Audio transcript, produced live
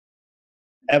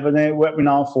Avnet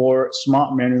webinar for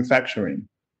smart manufacturing.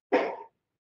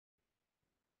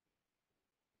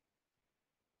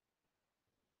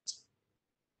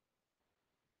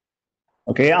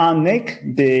 Okay, I'm Nick,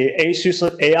 the ASUS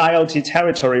IoT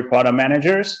Territory Product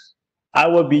Manager. I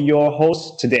will be your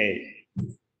host today.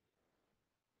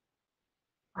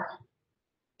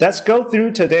 Let's go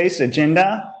through today's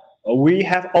agenda. We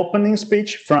have opening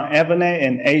speech from Avnet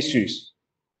and ASUS.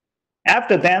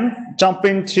 After that, jump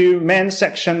into main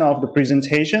section of the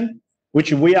presentation,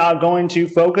 which we are going to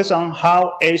focus on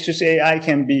how ASUS AI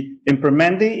can be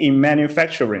implemented in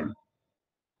manufacturing.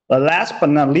 The last but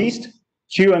not least,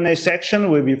 Q&A section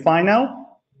will be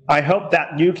final. I hope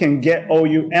that you can get all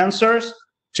your answers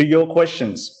to your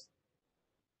questions.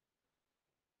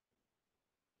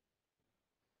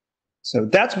 So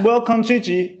that's welcome to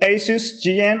ASUS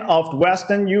GM of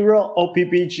Western Europe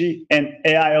OPBG and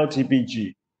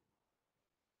AIoTBG.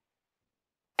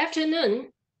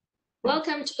 Afternoon.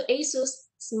 Welcome to ASUS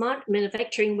Smart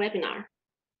Manufacturing Webinar.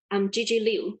 I'm Gigi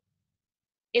Liu.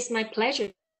 It's my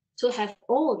pleasure to have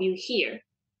all of you here.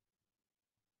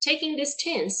 Taking this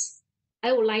chance,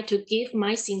 I would like to give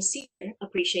my sincere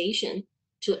appreciation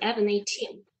to Avnet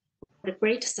team for the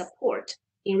great support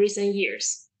in recent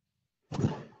years.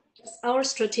 As our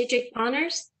strategic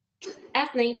partners,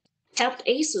 Avnet helped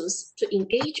ASUS to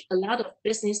engage a lot of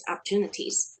business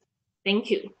opportunities. Thank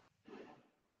you.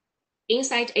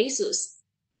 Inside ASUS,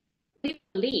 we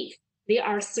believe there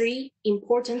are 3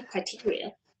 important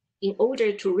criteria in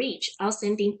order to reach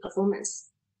outstanding performance.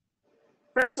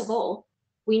 First of all,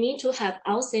 we need to have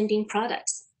outstanding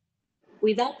products.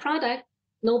 Without product,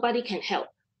 nobody can help.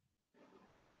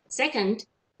 Second,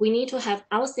 we need to have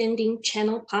outstanding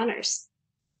channel partners.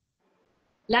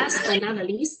 Last but not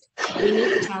least, we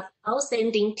need to have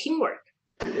outstanding teamwork.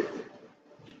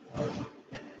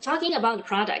 Talking about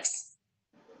products,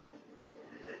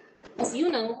 as you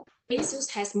know, ASUS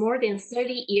has more than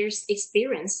 30 years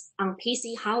experience on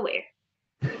PC hardware.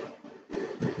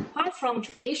 Apart from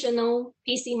traditional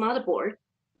PC motherboard,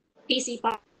 PC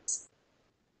box,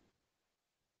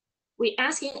 we're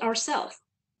asking ourselves,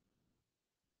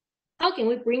 how can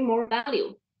we bring more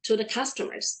value to the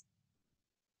customers?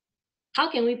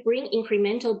 How can we bring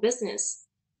incremental business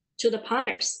to the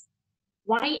partners?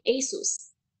 Why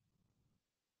ASUS?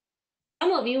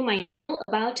 Some of you might know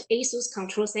about ASUS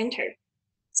Control Center,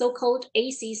 so-called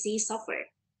ACC software.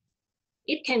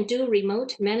 It can do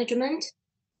remote management,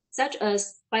 such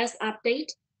as BIOS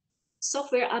update,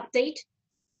 software update,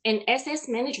 and asset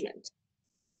management.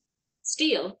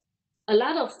 Still, a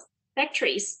lot of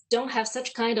factories don't have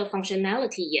such kind of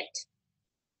functionality yet.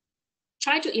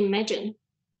 Try to imagine,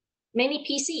 many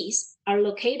PCs are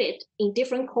located in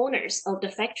different corners of the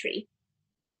factory.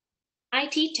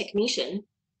 IT technician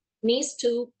needs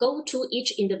to go to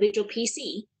each individual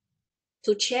PC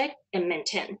to check and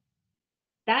maintain.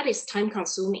 That is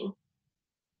time-consuming.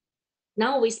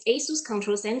 Now with ASUS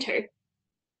Control Center,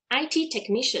 IT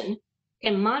technician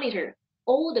can monitor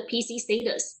all the PC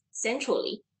status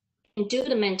centrally and do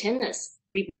the maintenance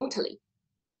remotely.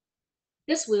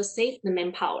 This will save the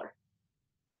manpower.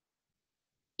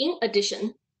 In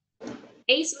addition,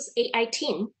 ASUS AI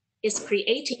team is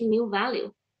creating new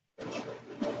value.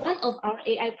 One of our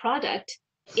AI products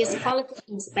is quality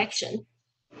inspection.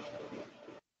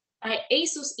 By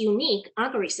ASUS unique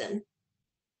algorithm,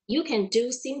 you can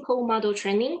do simple model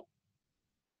training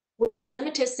with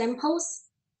limited samples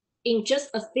in just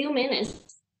a few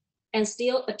minutes and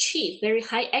still achieve very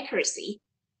high accuracy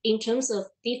in terms of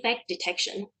defect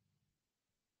detection.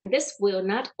 This will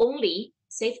not only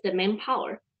save the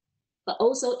manpower, but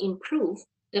also improve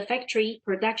the factory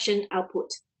production output.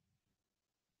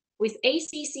 With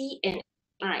ACC and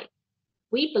AI,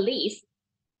 we believe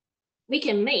we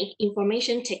can make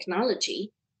information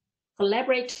technology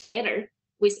collaborate together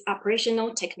with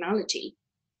operational technology,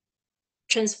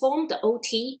 transform the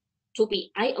OT to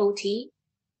be IoT,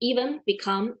 even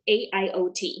become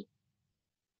AIoT.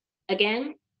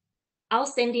 Again,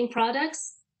 outstanding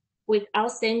products with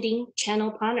outstanding channel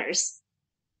partners.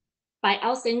 By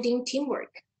outstanding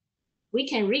teamwork, we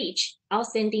can reach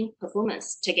outstanding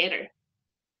performance together.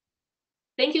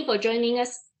 Thank you for joining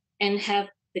us and have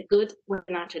a good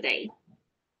webinar today.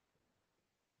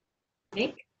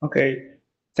 Nick? Okay,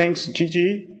 thanks,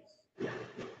 Gigi.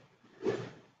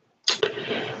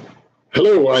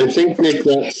 Hello, I think, Nick,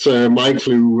 that's my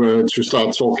clue to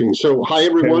start talking. So, hi,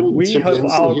 everyone. Okay, we have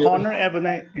our here. partner,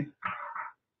 Avnet.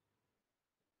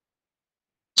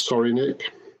 Sorry, Nick.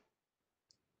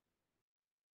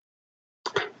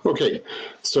 Okay,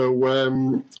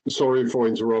 so sorry for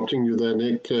interrupting you there,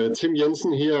 Nick. Tim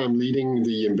Jensen here. I'm leading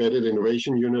the Embedded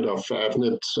Innovation Unit of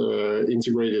Avnet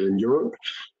integrated in Europe.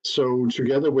 So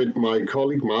together with my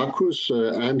colleague Marcus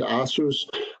and ASUS,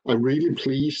 I'm really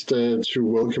pleased to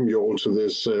welcome you all to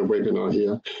this webinar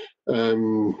here.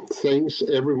 Thanks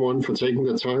everyone for taking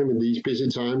the time in these busy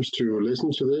times to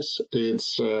listen to this.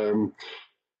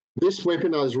 This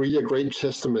webinar is really a great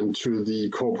testament to the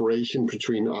cooperation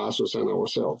between ASUS and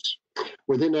ourselves.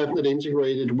 Within Avnet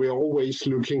Integrated, we're always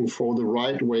looking for the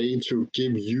right way to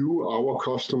give you, our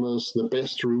customers, the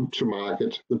best route to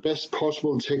market, the best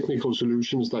possible technical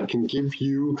solutions that can give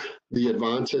you the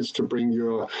advantage to bring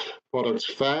your products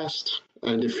fast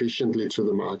and efficiently to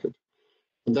the market.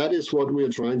 And that is what we are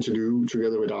trying to do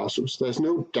together with ASUS. There's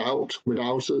no doubt with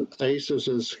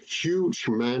ASUS's huge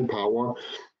manpower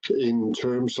in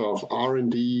terms of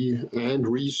R&D and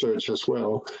research as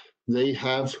well, they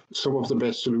have some of the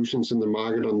best solutions in the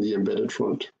market on the embedded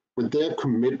front. With their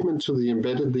commitment to the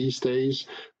embedded these days,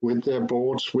 with their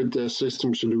boards, with their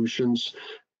system solutions,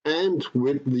 and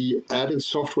with the added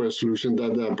software solution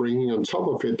that they're bringing on top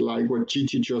of it, like what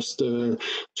Gigi just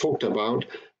talked about,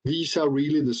 these are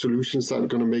really the solutions that are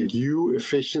going to make you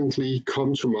efficiently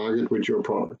come to market with your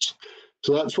products.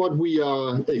 So that's what we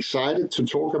are excited to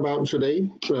talk about today.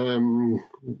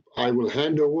 I will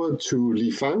hand over to Li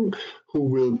Fang, who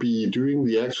will be doing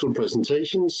the actual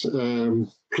presentations.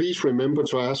 Please remember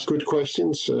to ask good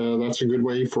questions. That's a good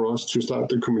way for us to start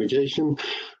the communication.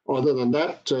 Other than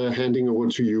that, handing over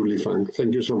to you, Li Fang.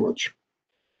 Thank you so much.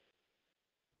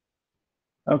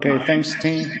 Okay, thanks,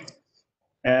 Tim.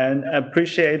 And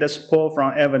appreciate the support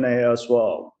from Avnet as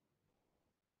well.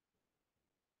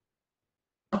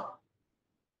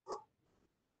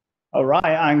 All right,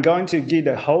 I'm going to give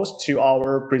the host to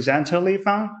our presenter, Li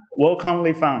Fang. Welcome,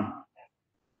 Li Fang.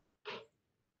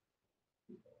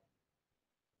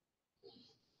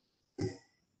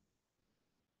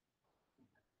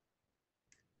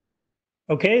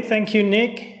 Okay, thank you,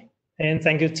 Nick, and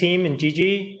thank you, Tim and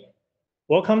Gigi.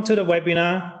 Welcome to the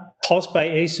webinar hosted by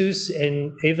ASUS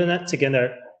and Avnet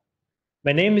together.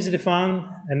 My name is Li Fang.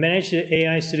 I manage the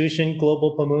AI solution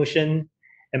global promotion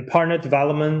and partner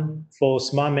development for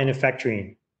smart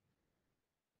manufacturing.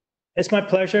 It's my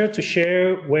pleasure to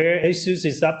share where ASUS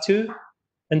is up to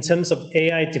in terms of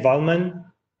AI development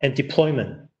and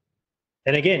deployment.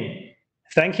 And again,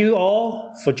 thank you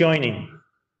all for joining.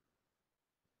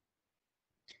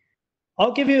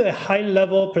 I'll give you a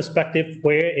high-level perspective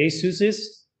where ASUS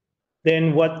is,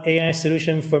 then what AI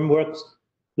solution framework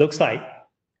looks like,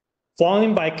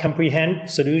 followed by comprehend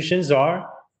solutions are,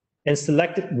 and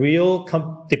selected real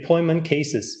deployment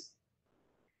cases.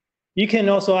 You can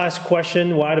also ask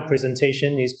questions while the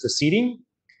presentation is proceeding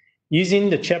using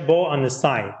the chat board on the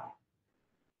side.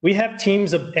 We have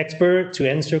teams of experts to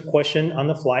answer questions on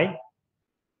the fly,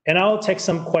 and I'll take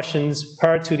some questions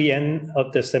prior to the end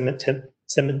of the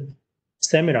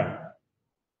seminar.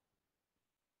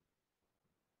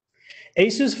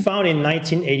 ASUS founded in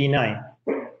 1989.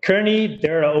 Currently,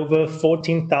 there are over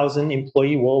 14,000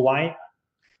 employees worldwide.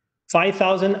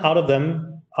 5,000 out of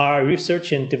them are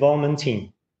research and development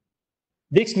team.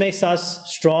 This makes us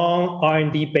strong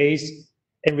R&D base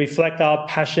and reflect our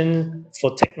passion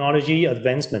for technology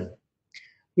advancement.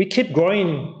 We keep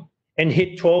growing and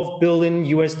hit $12 billion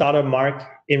mark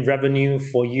in revenue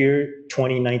for year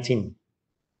 2019.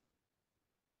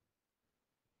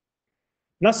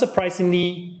 Not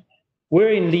surprisingly,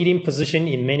 we're in leading position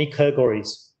in many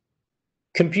categories.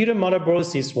 Computer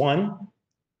motherboards is one.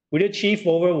 We achieved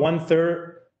over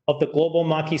 1/3 of the global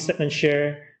market segment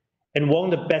share and won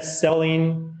the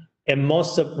best-selling and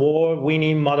most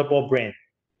award-winning motherboard brand.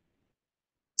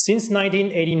 Since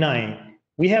 1989,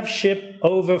 we have shipped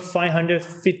over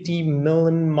 550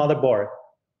 million motherboards.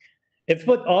 If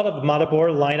we put all of the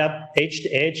motherboard lineup edge to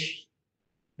edge,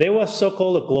 they will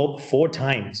circle the globe 4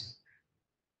 times.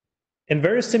 And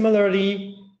very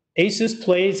similarly, ASUS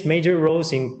plays major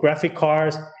roles in graphic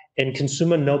cards and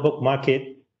consumer notebook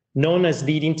market, known as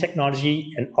leading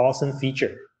technology and awesome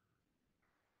feature.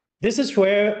 This is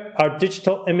where our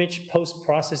digital image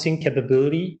post-processing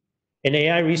capability and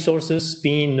AI resources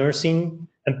being nursing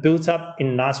and built up in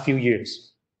the last few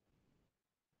years.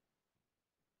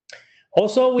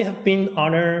 Also, we have been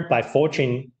honored by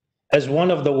Fortune as one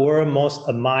of the world's most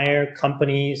admired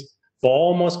companies for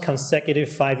almost consecutive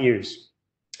 5 years,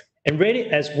 and rated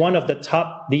as one of the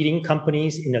top leading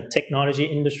companies in the technology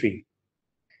industry.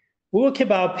 We will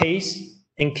keep our pace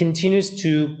and continue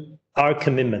to our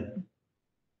commitment.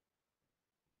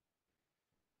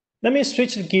 Let me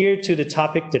switch the gear to the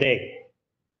topic today,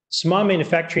 smart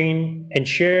manufacturing, and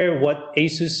share what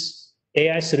ASUS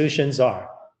AI solutions are.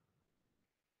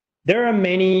 There are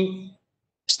many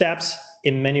steps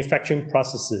in manufacturing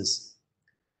processes.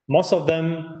 Most of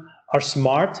them are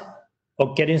smart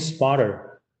or getting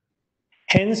smarter.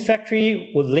 Hence,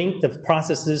 factory would link the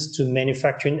processes to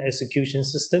manufacturing execution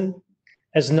system,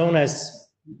 as known as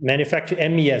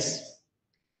manufacturing MES,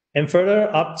 and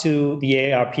further up to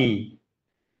the ARP,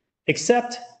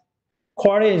 except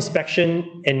quality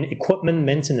inspection and equipment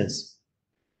maintenance.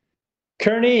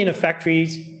 Currently in the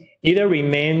factories, either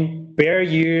remain bare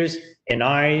ears and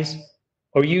eyes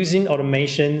or using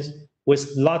automations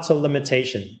with lots of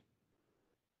limitation.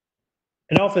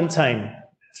 And oftentimes,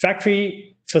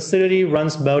 factory facility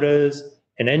runs motors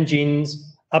and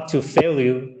engines up to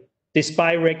failure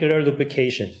despite regular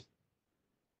lubrication.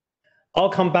 I'll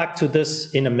come back to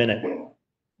this in a minute.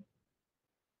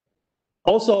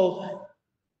 Also,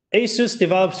 ASUS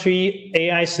developed 3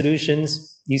 AI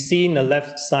solutions you see in the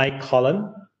left side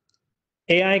column: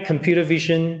 AI computer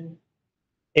vision,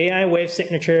 AI wave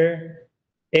signature,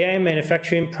 AI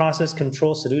manufacturing process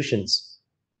control solutions.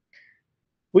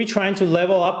 We're trying to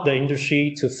level up the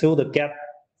industry to fill the gap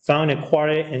found in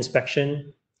quality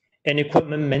inspection and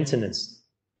equipment maintenance.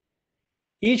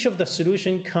 Each of the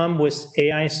solutions come with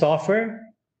AI software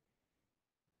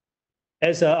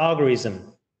as an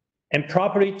algorithm and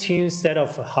properly tuned set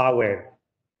of hardware,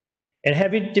 and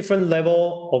having different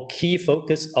level or key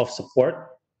focus of support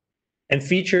and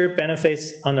feature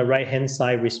benefits on the right-hand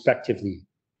side respectively.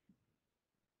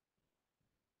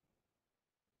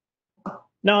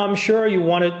 Now, I'm sure you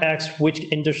want to ask which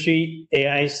industry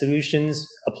AI solutions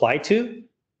apply to.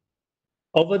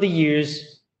 Over the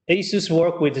years, ASUS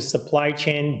worked with the supply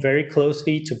chain very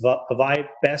closely to provide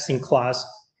best-in-class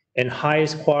and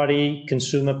highest quality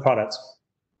consumer products.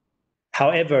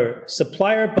 However,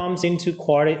 supplier bumps into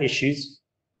quality issues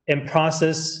and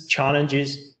process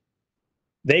challenges.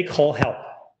 They call help.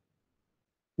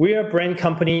 We are a brand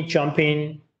company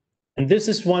jumping, and this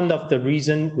is one of the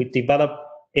reasons we develop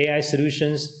AI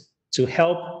solutions to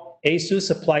help ASUS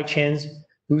supply chains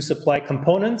who supply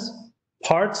components,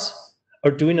 parts,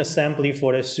 or doing assembly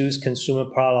for the ASUS consumer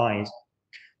product lines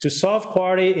to solve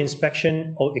quality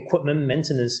inspection or equipment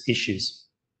maintenance issues.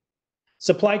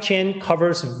 Supply chain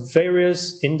covers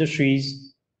various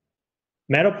industries: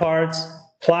 metal parts,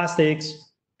 plastics,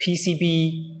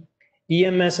 PCB,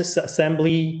 EMS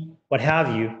assembly, what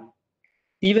have you,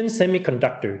 even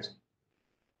semiconductors.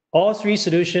 All 3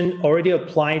 solutions already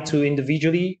apply to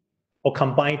individually or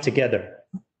combined together.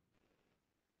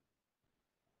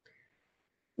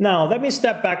 Now, let me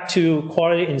step back to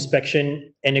quality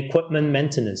inspection and equipment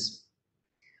maintenance.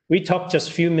 We talked just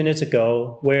a few minutes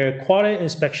ago where quality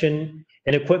inspection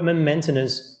and equipment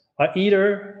maintenance are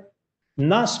either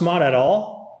not smart at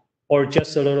all or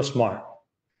just a little smart.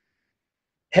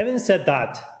 Having said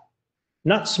that,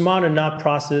 not smart enough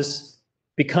process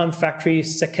become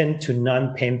factory's second to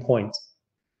none pain point.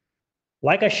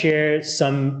 Like I shared,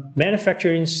 some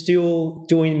manufacturing still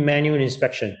doing manual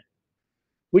inspection,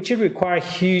 which require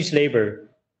huge labor,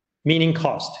 meaning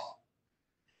cost.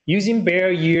 Using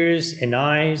bare ears and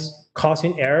eyes,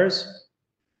 causing errors,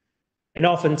 and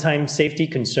oftentimes safety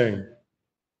concern.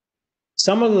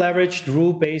 Some are leveraged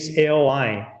rule-based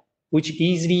AOI, which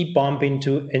easily bump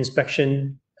into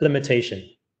inspection limitation.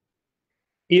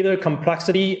 Either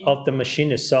complexity of the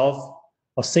machine itself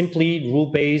or simply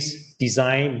rule-based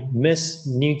design miss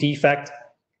new defect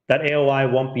that AOI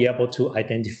won't be able to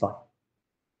identify.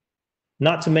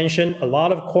 Not to mention, a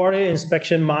lot of quality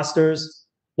inspection masters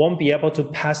won't be able to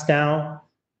pass down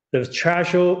the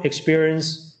threshold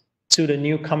experience to the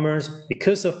newcomers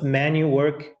because of manual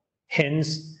work,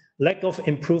 hence lack of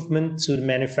improvement to the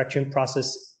manufacturing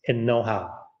process and know-how.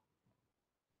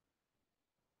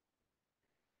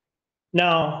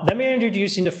 Now, let me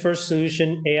introduce in the first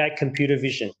solution, AI computer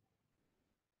vision.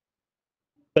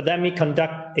 But let me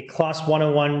conduct a class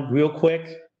 101 real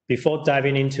quick before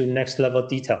diving into next level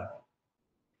detail.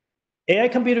 AI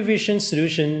computer vision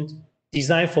solutions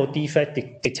designed for defect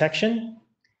detection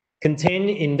contain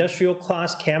industrial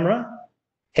class camera,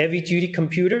 heavy-duty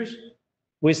computers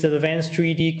with advanced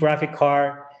 3D graphic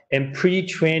card and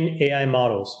pre-trained AI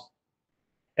models,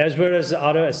 as well as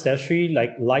other accessories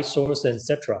like light source,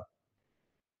 etc.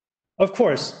 Of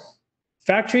course,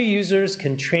 factory users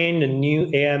can train the new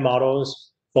AI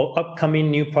models for upcoming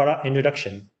new product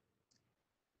introduction.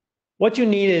 What you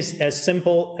need is as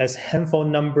simple as handful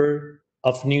number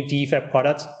of new defect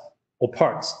products or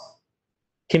parts,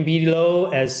 can be low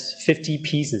as 50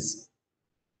 pieces,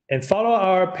 and follow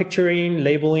our picturing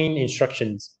labeling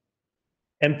instructions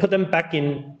and put them back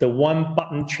in the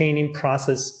one-button training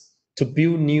process to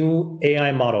build new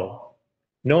AI model.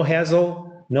 No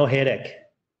hassle, no headache.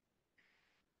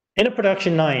 In a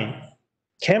production line,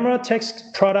 camera takes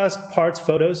products, parts,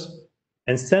 photos,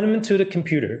 and send them to the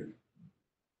computer.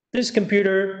 This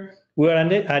computer will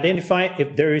identify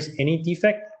if there is any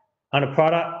defect on a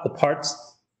product or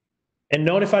parts and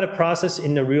notify the process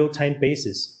in a real-time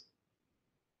basis.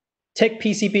 Take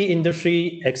PCB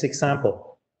industry as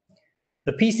example.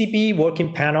 The PCB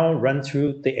working panel runs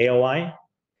through the AOI.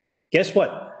 Guess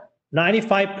what?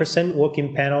 95%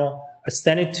 working panel are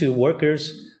sent to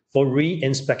workers for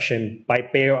re-inspection by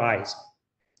bare eyes.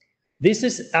 This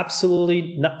is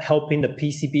absolutely not helping the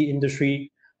PCB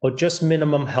industry or just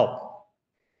minimum help.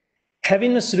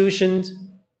 Having a solution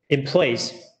in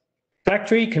place,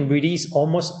 factory can release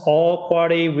almost all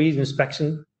quality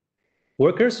re-inspection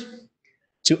workers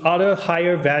to other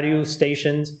higher value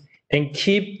stations and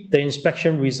keep the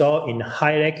inspection result in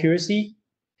high accuracy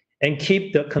and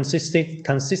keep the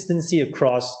consistency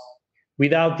across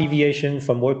without deviation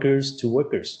from workers to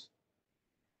workers.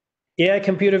 AI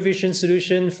computer vision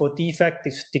solution for defect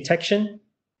detection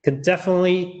can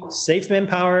definitely save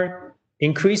manpower,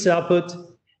 increase output,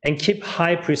 and keep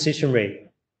high precision rate.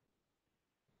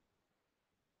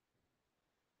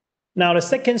 Now, the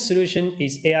second solution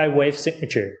is AI wave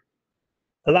signature.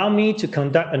 Allow me to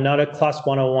conduct another class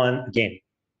 101 again.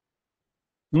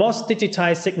 Most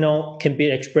digitized signal can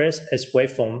be expressed as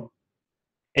waveform,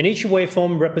 and each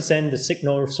waveform represents the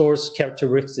signal source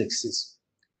characteristics.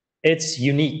 It's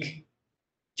unique,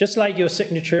 just like your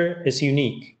signature is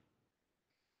unique.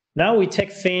 Now we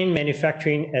take fan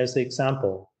manufacturing as the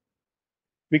example.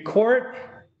 Record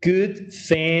good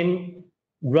fan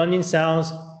running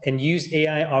sounds and use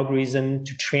AI algorithm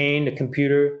to train the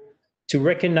computer to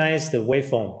recognize the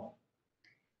waveform.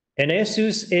 In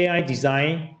ASUS AI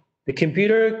design, the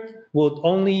computer will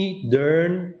only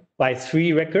learn by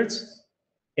 3 records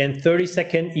and 30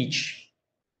 seconds each.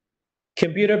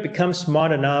 Computer becomes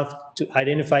smart enough to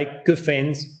identify good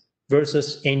fans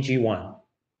versus NG1.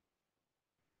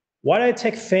 Why I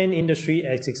take fan industry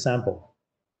as example?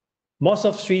 Most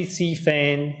of 3C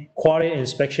fan quality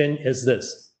inspection is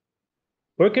this.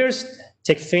 Workers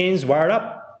take fans wired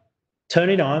up, turn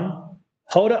it on,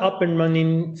 hold up and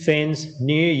running fans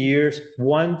near ears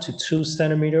 1 to 2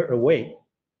 centimeters away.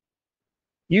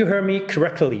 You heard me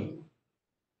correctly.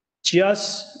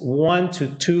 Just 1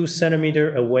 to 2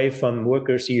 centimeters away from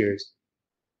workers' ears.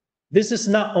 This is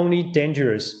not only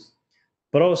dangerous,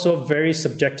 but also very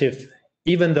subjective,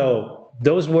 even though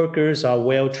those workers are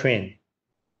well trained.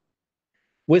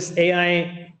 With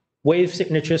AI wave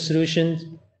signature solutions,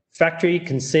 factory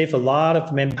can save a lot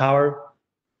of manpower,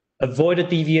 avoid a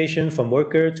deviation from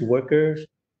worker to worker,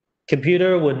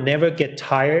 computer will never get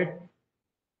tired,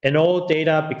 and all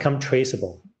data become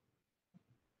traceable.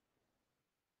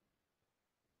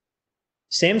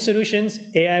 Same solutions,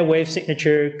 AI wave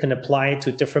signature can apply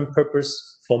to different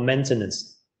purpose for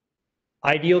maintenance.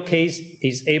 Ideal case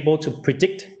is able to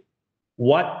predict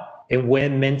what and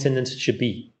when maintenance should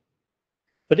be.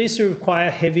 But this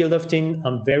requires heavy lifting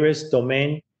on various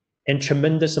domains and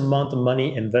tremendous amount of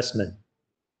money investment.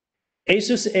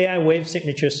 ASUS AI wave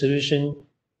signature solution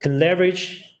can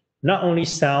leverage not only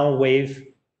sound wave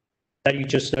that you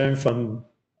just learned from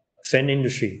fan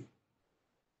industry,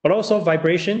 but also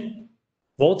vibration,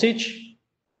 voltage,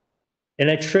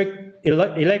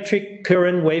 electric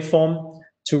current waveform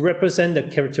to represent the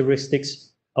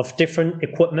characteristics of different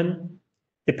equipment,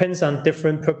 depends on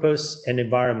different purpose and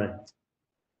environment.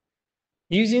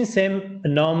 Using same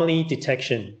anomaly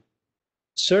detection,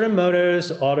 certain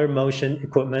motors, other motion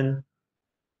equipment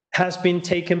has been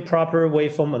taken proper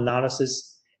waveform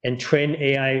analysis and trained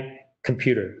AI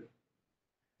computer.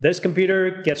 This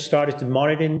computer gets started to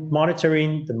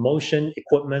monitoring the motion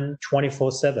equipment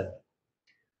 24/7.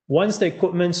 Once the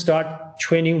equipment start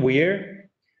training weird,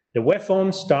 the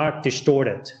waveforms start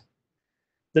distorted.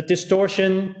 The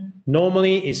distortion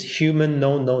normally is human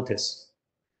no notice.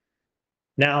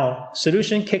 Now,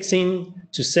 solution kicks in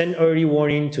to send early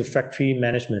warning to factory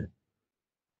management.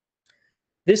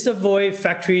 This avoids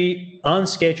factory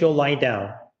unscheduled lie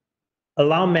down,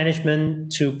 allow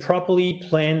management to properly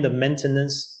plan the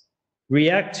maintenance,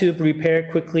 react to repair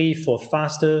quickly for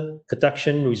faster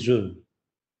production resume.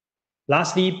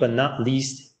 Lastly, but not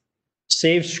least,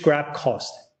 save scrap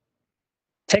cost.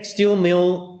 Textile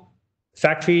mill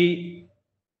factory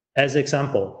as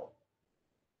example.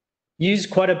 Use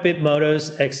quite a bit motors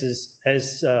as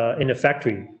in the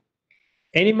factory.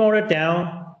 Any motor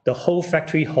down, the whole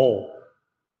factory whole.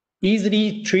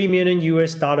 Easily $3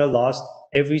 million lost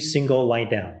every single line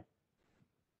down.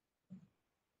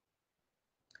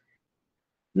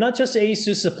 Not just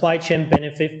ASUS supply chain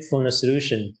benefit from the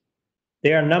solution,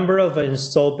 There are a number of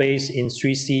installed base in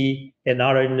 3C and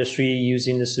other industry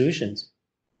using the solutions.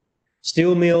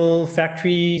 Steel mill,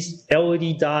 factories,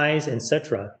 LED dyes,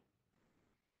 etc.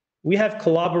 We have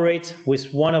collaborated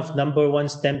with one of #1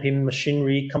 stamping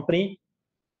machinery company,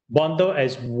 bundled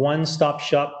as one-stop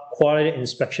shop quality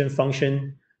inspection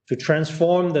function to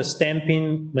transform the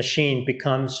stamping machine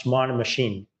become smart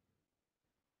machine.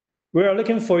 We are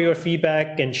looking for your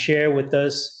feedback and share with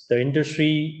us the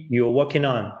industry you're working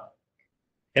on.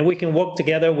 And we can work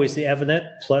together with the Avnet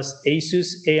plus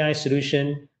ASUS AI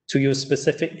solution to your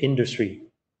specific industry.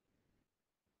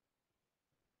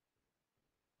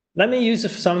 Let me use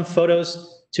some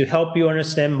photos to help you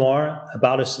understand more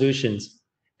about the solutions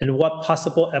and what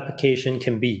possible application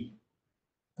can be.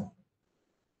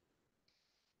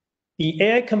 The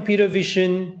AI computer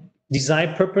vision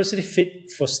designed purposely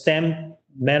fit for stamp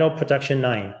metal production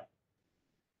line.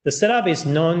 The setup is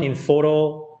known in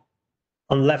photo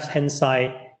on left-hand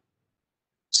side.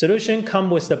 Solution come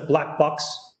with the black box,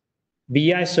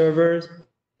 VI servers,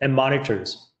 and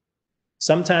monitors.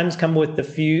 Sometimes come with the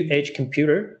few edge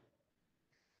computer.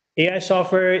 AI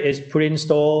software is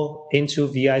pre-installed into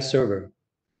VI server.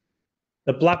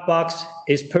 The black box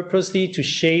is purposely to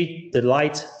shade the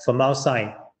light from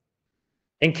outside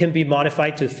and can be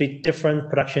modified to fit different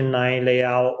production line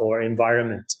layout or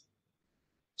environment.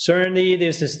 Certainly,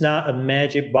 this is not a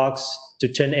magic box to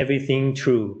turn everything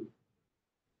true.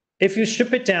 If you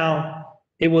strip it down,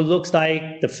 it will look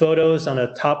like the photos on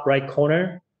the top right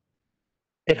corner.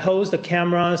 It holds the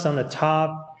cameras on the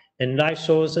top and light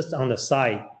sources on the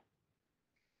side.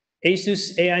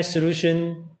 ASUS AI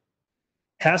solution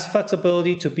has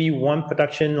flexibility to be one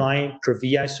production line per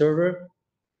VI server.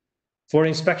 For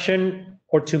inspection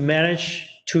or to manage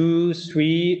 2,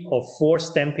 3, or 4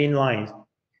 stamping lines,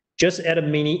 just add a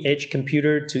mini edge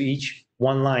computer to each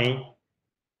one line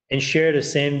and share the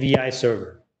same VI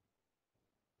server.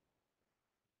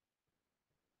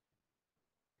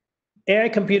 AI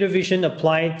computer vision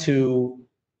applied to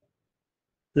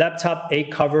laptop A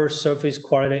cover surface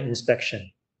quality inspection.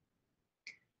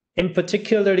 In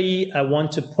particularly, I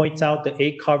want to point out the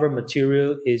A cover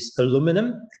material is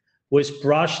aluminum with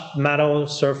brushed metal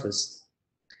surface.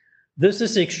 This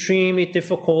is extremely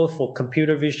difficult for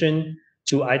computer vision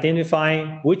to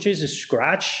identify which is a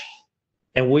scratch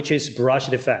and which is brush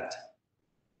defect.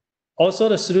 Also,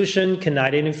 the solution can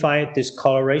identify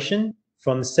discoloration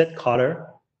from set color,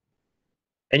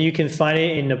 and you can find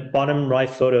it in the bottom right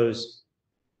photos.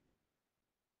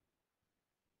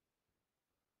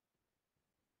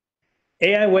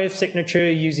 AI wave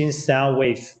signature using sound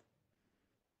wave.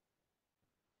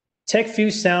 Take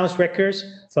few sound records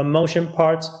from motion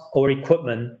parts or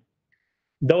equipment,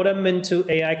 load them into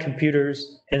AI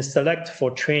computers, and select for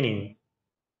training.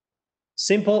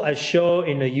 Simple as shown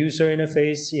in the user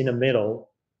interface in the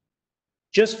middle.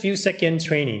 Just few seconds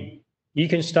training. You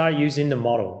can start using the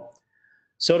model.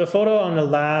 So the photo on the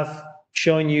left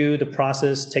showing you the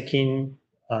process taking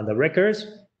the records,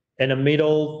 and the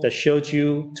middle that shows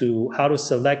you to how to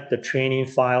select the training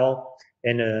file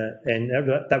and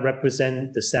that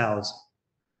represent the sounds.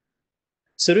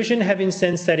 Solution having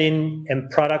sense setting and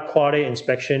product quality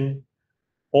inspection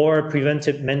or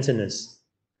preventive maintenance.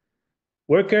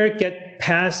 Worker get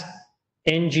past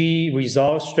NG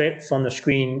results straight from the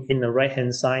screen in the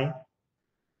right-hand side,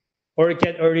 or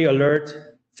get early alert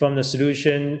from the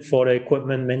solution for the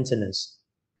equipment maintenance.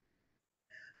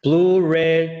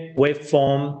 Blue-red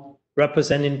waveform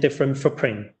representing different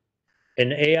footprint,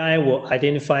 and AI will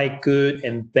identify good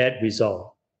and bad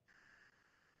result.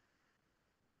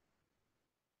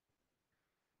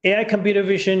 AI computer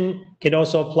vision can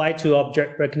also apply to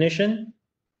object recognition.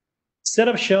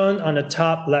 Setup shown on the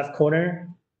top left corner,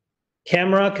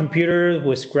 camera, computer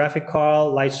with graphic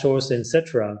card, light source,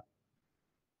 etc.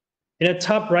 In the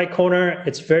top right corner,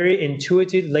 it's very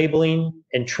intuitive labeling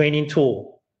and training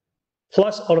tool,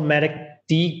 plus automatic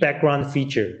D background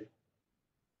feature.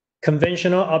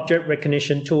 Conventional object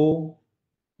recognition tool,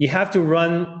 you have to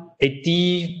run a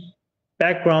D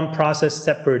background process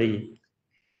separately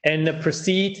and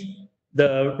proceed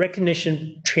the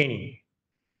recognition training.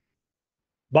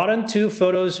 Bottom two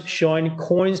photos showing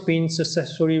coins being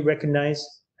successfully recognized,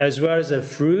 as well as a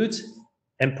fruit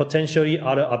and potentially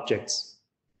other objects.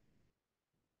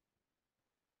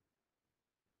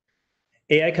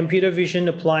 AI computer vision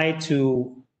applied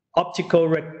to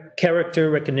optical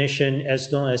character recognition,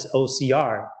 as known as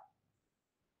OCR.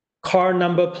 Car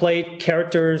number plate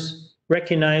characters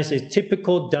recognized is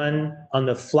typical done on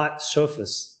a flat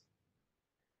surface.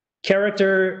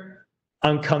 Character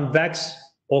on convex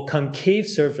or concave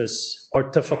surface are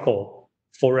difficult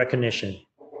for recognition.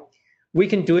 We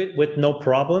can do it with no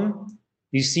problem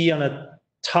you see on the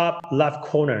top left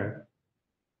corner.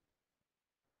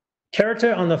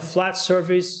 Character on the flat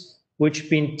surface which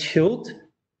been tilted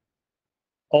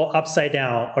or upside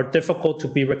down are difficult to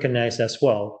be recognized as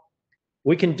well.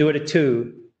 We can do it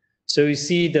too. So you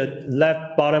see the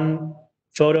left bottom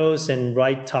photos and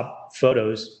right top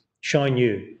photos showing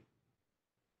you.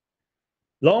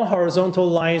 Long horizontal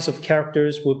lines of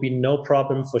characters would be no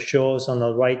problem for shows on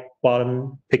the right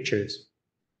bottom pictures.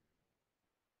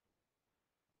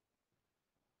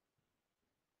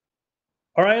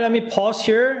 All right, let me pause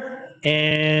here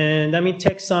and let me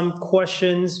take some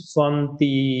questions from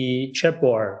the chat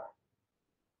board.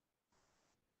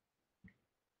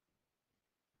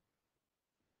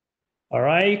 All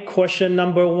right, question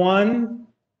number 1.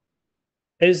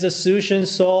 Is the solution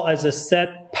sold as a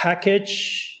set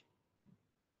package?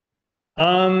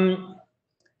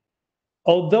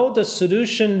 Although the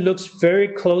solution looks very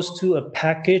close to a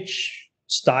package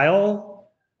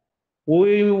style,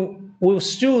 we will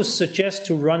still suggest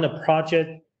to run a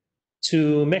project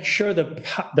to make sure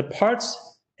the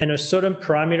parts and a certain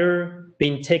parameter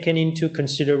being taken into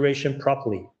consideration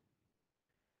properly.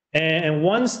 And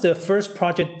once the first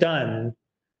project done,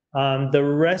 the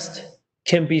rest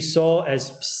can be sold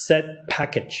as set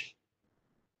package.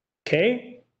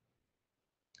 Okay.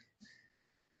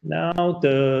 Now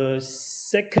the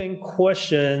second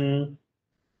question,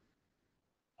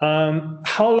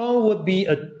 how long would be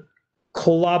a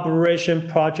collaboration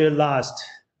project last?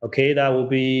 Okay, that will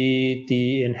be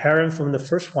the inherent from the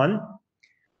first one.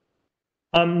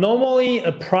 Normally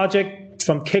a project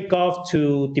from kickoff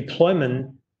to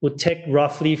deployment would take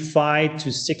roughly 5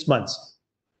 to 6 months.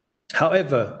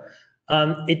 However,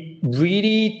 it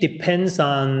really depends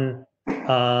on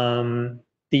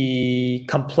the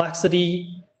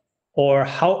complexity or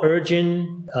how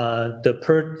urgent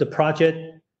the project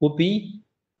would be,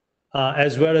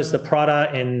 as well as the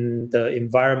product and the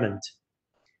environment.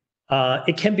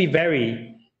 It can be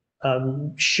very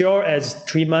short as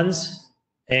 3 months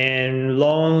and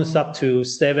longs up to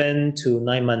 7 to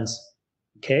 9 months.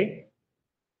 Okay.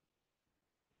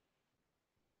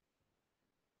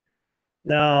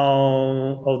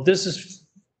 Now, this is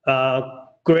a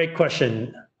great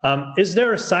question. Is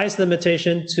there a size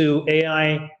limitation to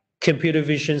AI computer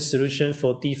vision solution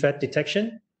for defect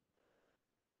detection?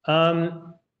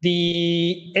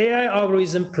 The AI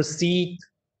algorithm perceives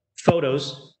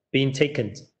photos being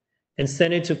taken and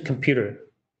send it to computer.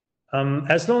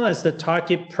 As long as the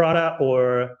target product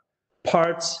or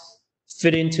parts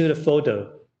fit into the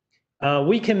photo,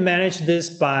 we can manage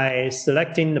this by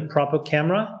selecting the proper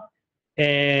camera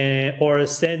or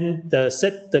set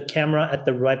the camera at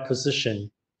the right position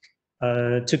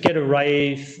to get a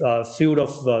right field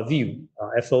of view,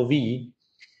 FOV.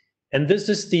 And this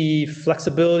is the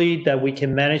flexibility that we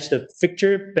can manage the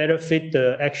picture better fit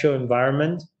the actual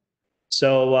environment.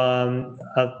 So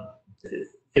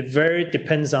it very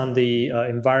depends on the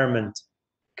environment.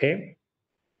 Okay.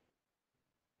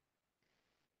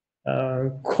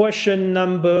 Question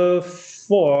number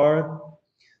 4.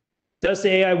 Does the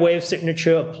AI wave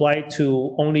signature apply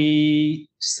to only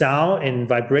sound and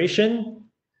vibration?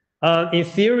 In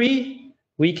theory,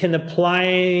 we can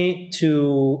apply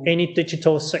to any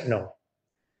digital signal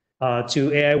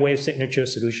to AI wave signature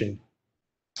solution.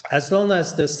 As long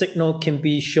as the signal can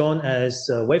be shown as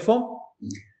a waveform,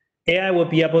 AI will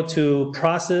be able to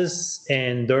process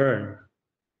and learn.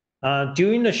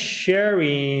 During the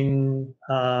sharing,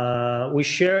 we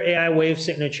share AI wave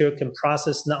signature can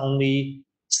process not only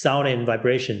sound and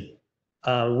vibration.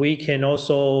 We can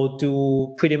also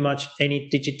do pretty much any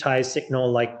digitized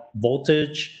signal like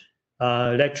voltage,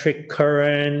 electric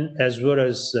current, as well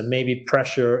as maybe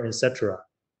pressure, etc.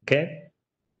 Okay.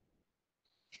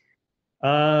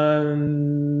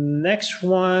 Next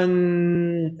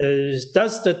one is,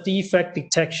 does the defect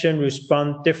detection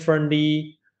respond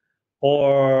differently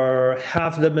or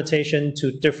have limitation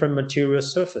to different material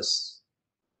surface,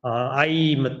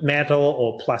 i.e. metal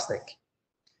or plastic?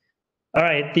 All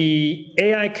right, the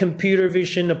AI computer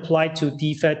vision applied to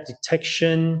defect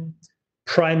detection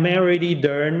primarily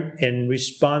learn and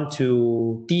respond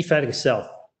to defect itself,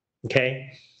 okay?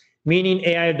 Meaning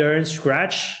AI learns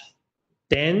scratch,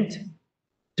 dent,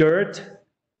 dirt,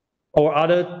 or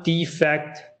other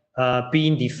defect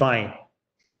being defined.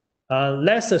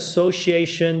 Less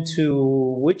association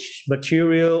to which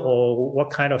material or what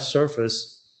kind of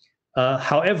surface.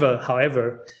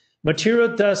 However,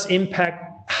 material does impact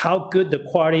how good the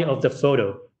quality of the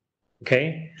photo,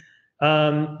 okay?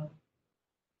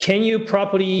 Can you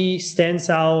properly stand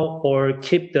out or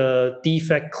keep the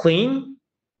defect clean?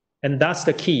 And that's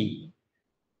the key.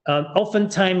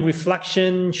 Oftentimes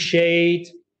reflection, shade,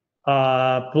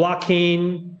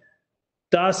 blocking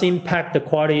does impact the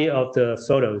quality of the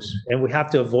photos, and we have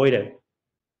to avoid it.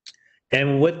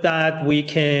 And with that, we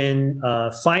can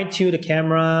fine-tune the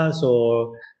cameras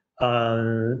or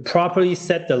properly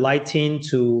set the lighting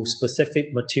to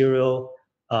specific material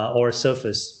or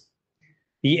surface.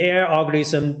 The AR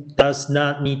algorithm does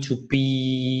not need to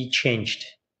be changed.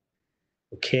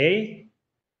 Okay.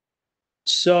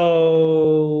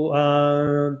 So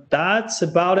that's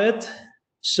about it.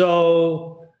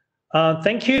 So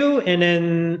thank you. And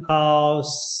then I'll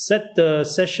set the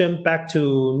session back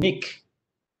to Nick.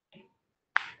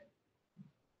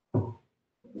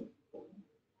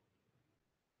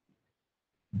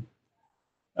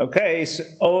 Okay, so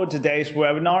all today's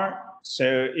webinar.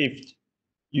 So if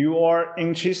you are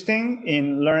interested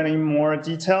in learning more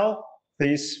detail,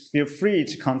 please feel free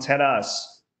to contact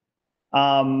us.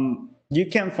 You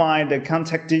can find the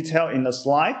contact detail in the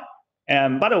slide.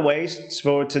 And by the way,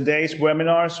 for today's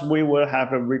webinars, we will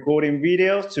have a recording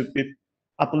video to be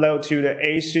uploaded to the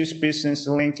ASUS Business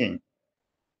Linking.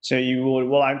 So you would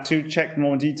like to check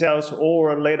more details,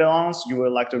 or later on, you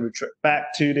would like to retract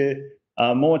back to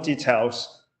the more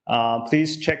details.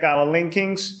 Please check our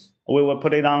linkings. We will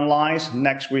put it online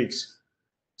next week.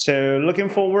 So looking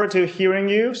forward to hearing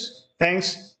you.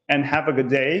 Thanks and have a good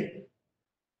day.